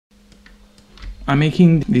I'm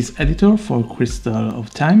making this editor for Crystal of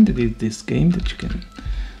Time, that is this game that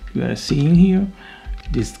you are seeing here.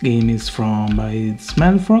 This game is by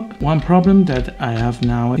Smellfrog. One problem that I have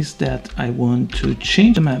now is that I want to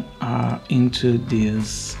change the map into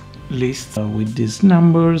this list with these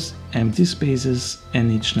numbers, empty spaces,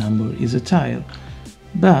 and each number is a tile.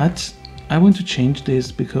 But I want to change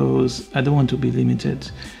this because I don't want to be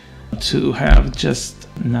limited to have just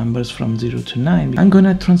numbers from 0 to 9. I'm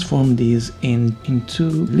gonna transform these into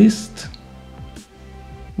list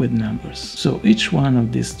with numbers. So each one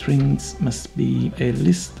of these strings must be a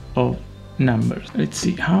list of numbers. Let's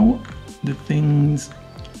see how the things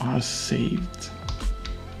are saved.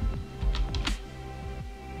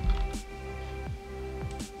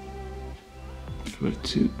 Where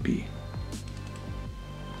to be.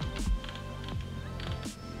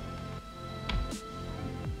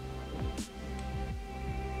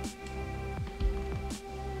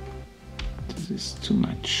 This is too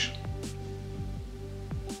much.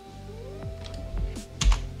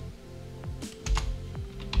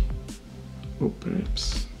 Or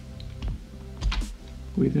perhaps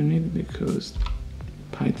we don't need it because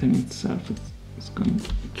Python itself is going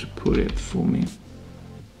to put it for me.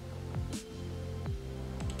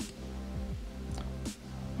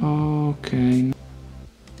 Okay,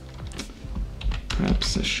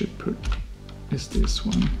 perhaps I should put this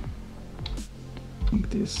one, like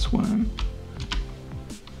this one.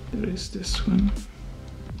 There is this one.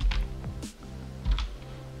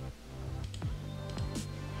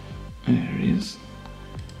 There it is.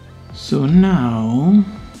 So now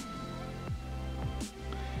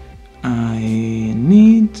I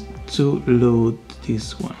need to load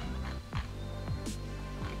this one.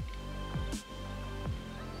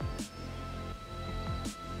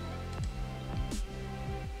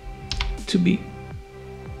 To be.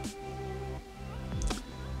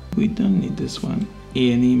 We don't need this one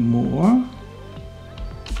anymore.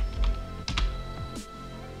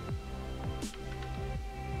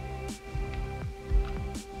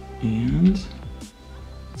 And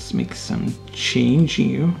let's make some change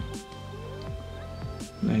here,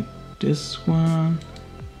 like this one.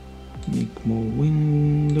 Make more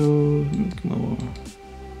windows, make more,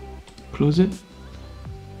 close it.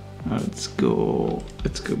 Let's go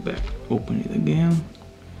back, open it again.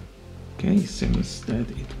 Okay, seems that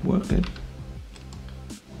it worked.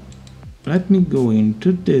 Let me go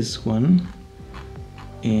into this one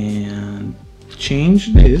and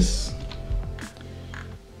change this.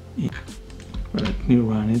 Let me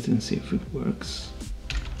run it and see if it works.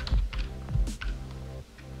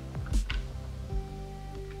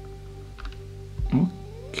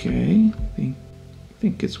 Okay, I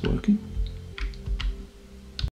think it's working.